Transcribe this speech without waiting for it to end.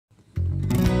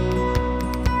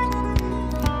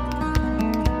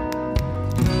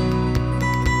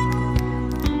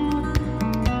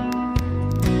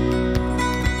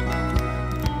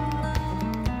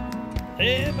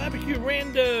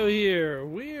here,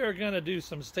 we are going to do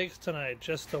some steaks tonight,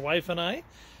 just the wife and I.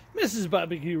 Mrs.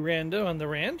 BBQ Rando on the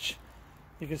ranch.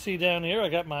 You can see down here I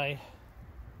got my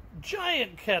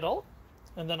giant kettle,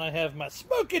 and then I have my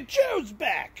Smokey Joe's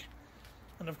back.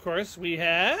 And of course we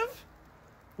have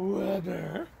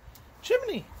Weber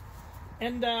chimney.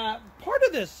 And part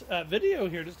of this video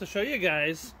here, just to show you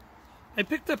guys, I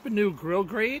picked up a new grill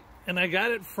grate, and I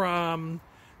got it from,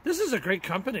 this is a great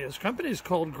company. This company is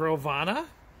called Grillvana.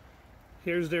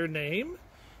 Here's their name.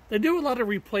 They do a lot of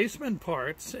replacement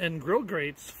parts and grill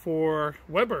grates for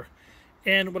Weber.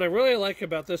 And what I really like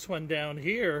about this one down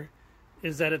here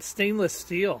is that it's stainless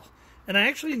steel. And I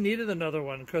actually needed another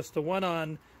one because the one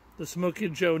on the Smokey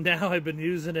Joe now I've been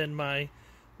using in my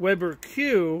Weber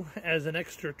Q as an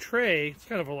extra tray. It's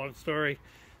kind of a long story.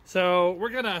 So we're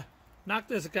going to knock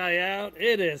this guy out.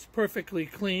 It is perfectly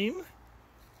clean.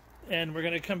 And we're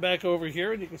going to come back over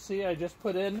here, and you can see I just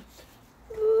put in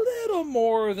a little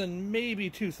more than maybe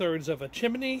 2/3 of a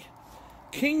chimney.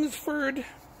 Kingsford.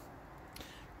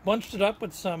 Bunched it up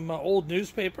with some old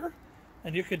newspaper.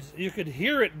 And you could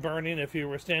hear it burning if you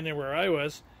were standing where I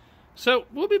was. So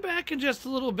we'll be back in just a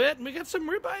little bit, and we got some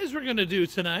ribeyes we're going to do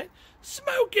tonight.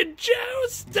 Smokey Joe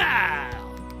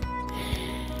style!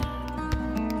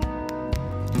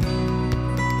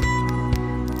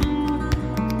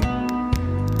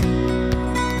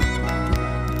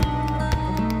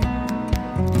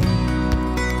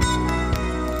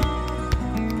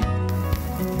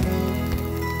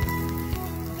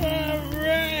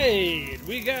 Alright,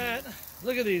 we got,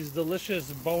 look at these delicious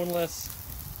boneless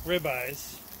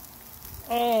ribeyes.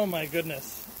 Oh my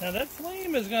goodness. Now that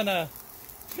flame is gonna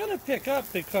pick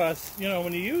up because, you know,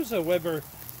 when you use a Weber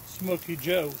Smokey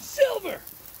Joe Silver,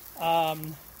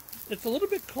 it's a little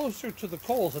bit closer to the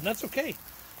coals, and that's okay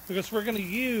because we're gonna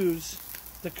use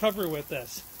the cover with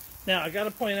this. Now I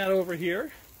gotta point out over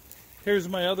here, here's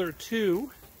my other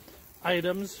two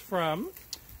items from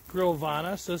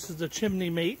Grillvana. So this is the chimney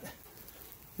mate.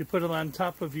 You put it on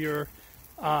top of your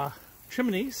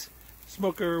chimneys.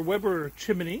 Smoker Weber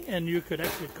chimney, and you could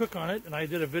actually cook on it, and I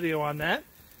did a video on that.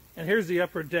 And here's the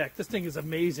upper deck. This thing is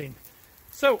amazing.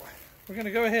 So we're going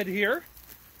to go ahead here.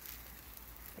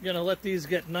 I'm going to let these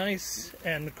get nice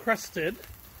and crusted,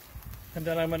 and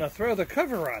then I'm going to throw the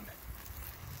cover on.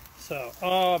 So,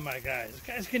 oh my guys,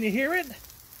 can you hear it?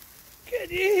 Can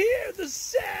you hear the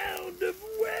sound of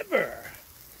Weber?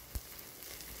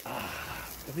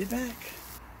 We'll be back.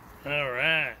 All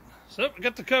right, so I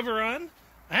got the cover on.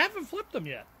 I haven't flipped them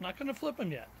yet. Not going to flip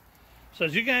them yet. So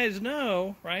as you guys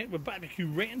know, right, with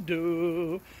BBQ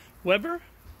Rando, Weber,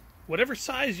 whatever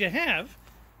size you have,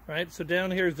 right? So down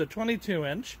here is the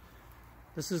 22-inch.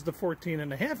 This is the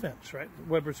 14.5-inch, right?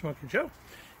 Weber Smokey Joe.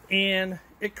 And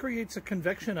it creates a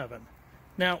convection oven.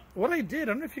 Now, what I did, I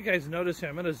don't know if you guys notice here.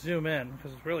 I'm going to zoom in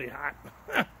because it's really hot.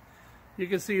 You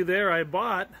can see there I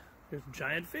bought, there's a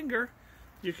giant finger.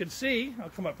 You can see, I'll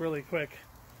come up really quick.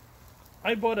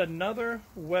 I bought another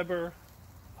Weber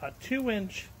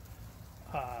 2-inch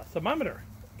thermometer,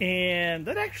 and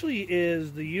that actually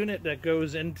is the unit that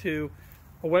goes into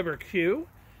a Weber Q,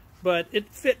 but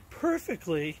it fit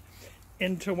perfectly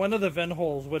into one of the vent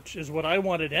holes, which is what I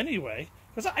wanted anyway,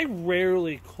 because I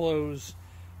rarely close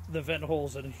the vent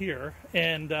holes in here,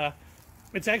 and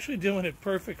it's actually doing it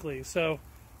perfectly. So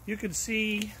you can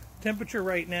see temperature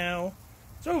right now,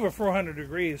 it's over 400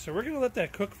 degrees, so we're going to let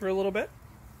that cook for a little bit.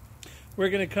 We're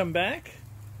going to come back,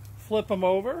 flip them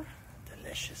over,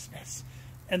 deliciousness,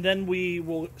 and then we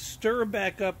will stir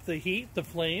back up the heat, the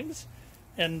flames,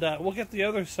 and we'll get the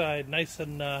other side nice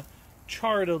and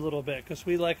charred a little bit because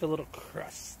we like a little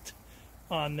crust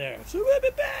on there. So we'll be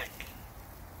back.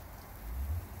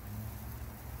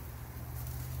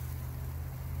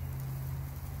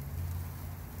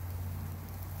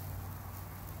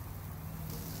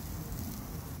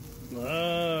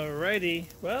 Alrighty,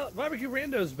 well, BBQ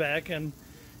Rando's back, and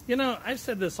you know, I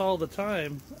said this all the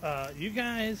time, you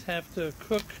guys have to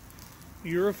cook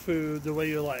your food the way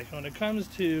you like. When it comes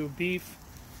to beef,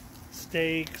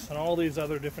 steaks, and all these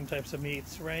other different types of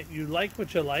meats, right, you like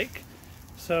what you like.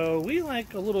 So we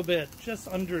like a little bit just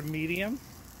under medium,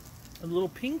 a little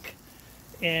pink,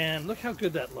 and look how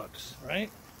good that looks, right?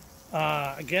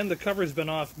 Again, the cover's been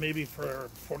off maybe for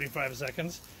 45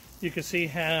 seconds. You can see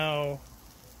how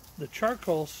the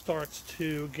charcoal starts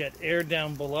to get air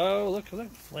down below. Look, the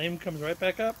flame comes right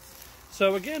back up.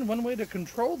 So again, one way to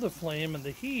control the flame and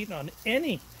the heat on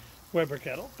any Weber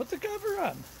kettle, put the cover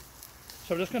on.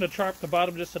 So I'm just going to chop the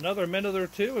bottom just another minute or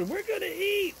two, and we're going to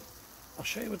eat. I'll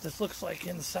show you what this looks like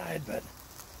inside, but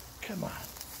come on.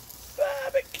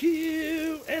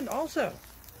 Barbecue! And also,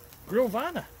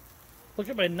 Grillvana. Look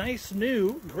at my nice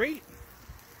new grate.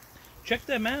 check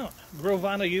them out.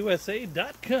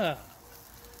 Grillvanausa.com.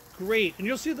 Great. And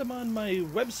you'll see them on my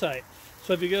website.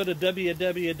 So if you go to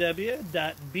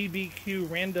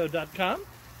www.bbqrando.com,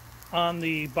 on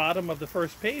the bottom of the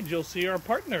first page, you'll see our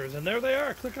partners. And there they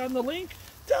are. Click on the link.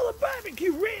 Tell them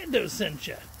BBQ Rando sent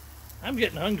you. I'm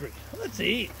getting hungry. Let's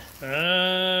eat. All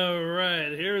right.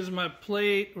 Here's my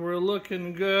plate. We're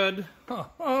looking good.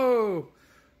 Oh.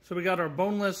 So we got our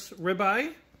boneless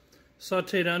ribeye,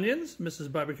 sauteed onions. Mrs.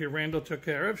 BBQ Rando took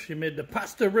care of. She made the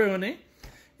pastaroni.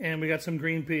 And we got some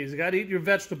green peas. You got to eat your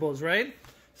vegetables, right?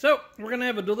 So, we're going to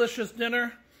have a delicious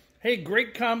dinner. Hey,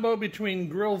 great combo between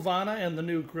Grillvana and the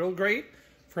new Grill Grate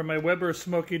from my Weber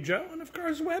Smokey Joe. And, of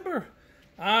course, Weber.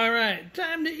 All right,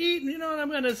 time to eat. And you know what I'm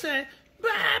going to say?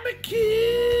 BBQ!